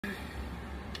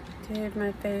Dude,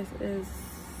 my face is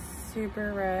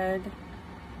super red.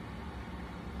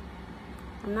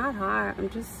 I'm not hot. I'm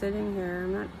just sitting here.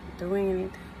 I'm not doing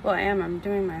anything. Well, I am. I'm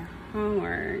doing my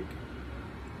homework.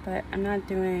 But I'm not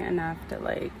doing enough to,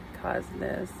 like, cause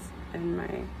this. And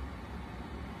my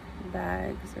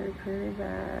bags are pretty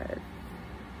bad.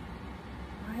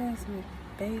 Why is my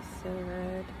face so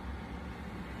red?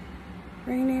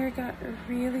 Rainier got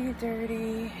really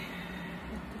dirty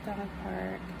at the dog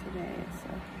park today, so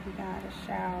he got a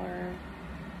shower.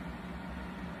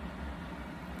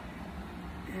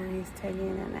 And he's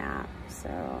taking a nap,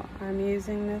 so I'm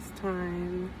using this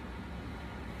time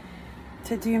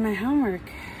to do my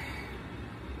homework.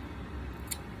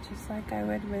 Just like I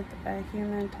would with a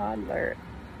human toddler.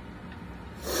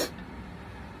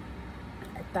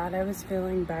 I thought I was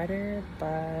feeling better,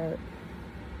 but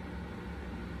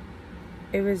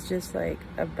it was just like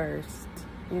a burst,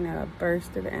 you know, a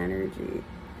burst of energy.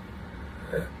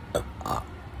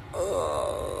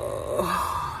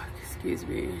 Oh, excuse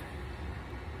me.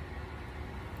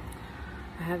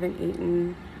 I haven't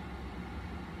eaten.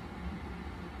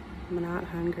 I'm not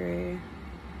hungry.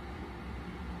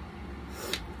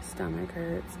 Stomach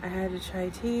hurts. I had a chai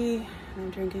tea. I'm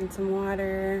drinking some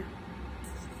water.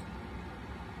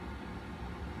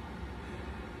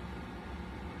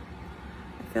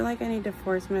 I feel like I need to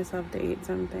force myself to eat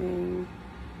something.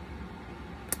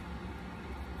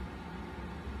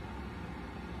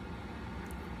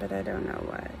 But I don't know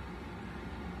what.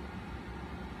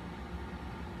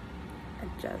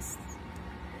 I just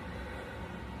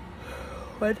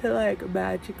want to like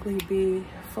magically be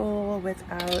full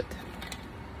without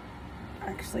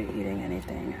actually eating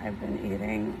anything. I've been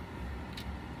eating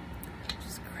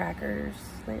just crackers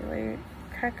lately.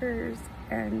 Crackers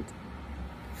and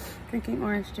drinking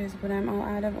orange juice, but I'm all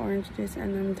out of orange juice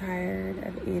and I'm tired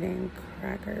of eating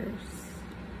crackers.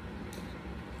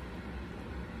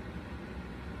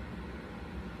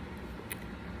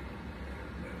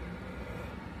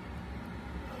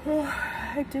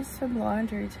 I did some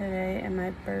laundry today in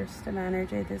my burst of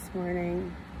energy this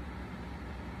morning.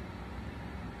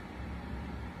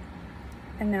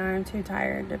 And now I'm too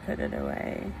tired to put it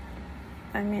away.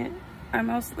 I mean, I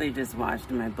mostly just washed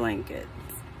my blankets.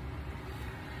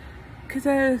 Because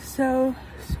I was so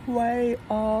sweaty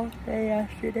all day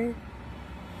yesterday.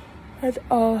 And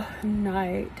all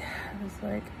night. I was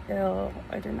like ill.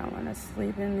 I did not want to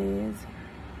sleep in these.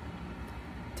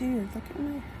 Dude, look at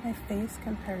my face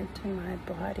compared to my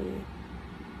body.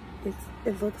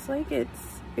 It looks like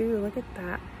it's, ooh, look at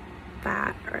that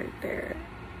fat right there.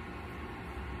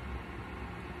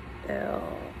 Ew.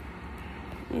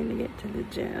 Need to get to the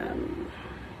gym.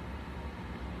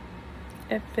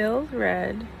 It feels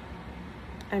red.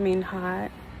 I mean hot.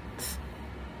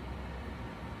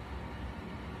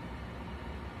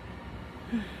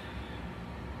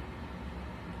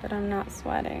 But I'm not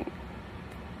sweating.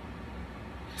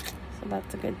 So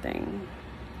that's a good thing.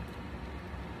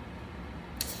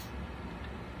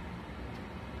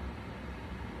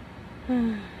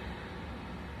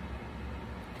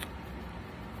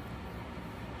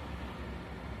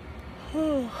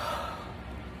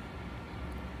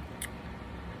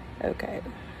 Okay.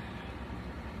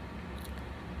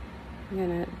 I'm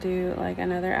gonna do like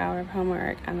another hour of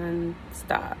homework and then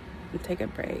stop and take a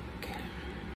break.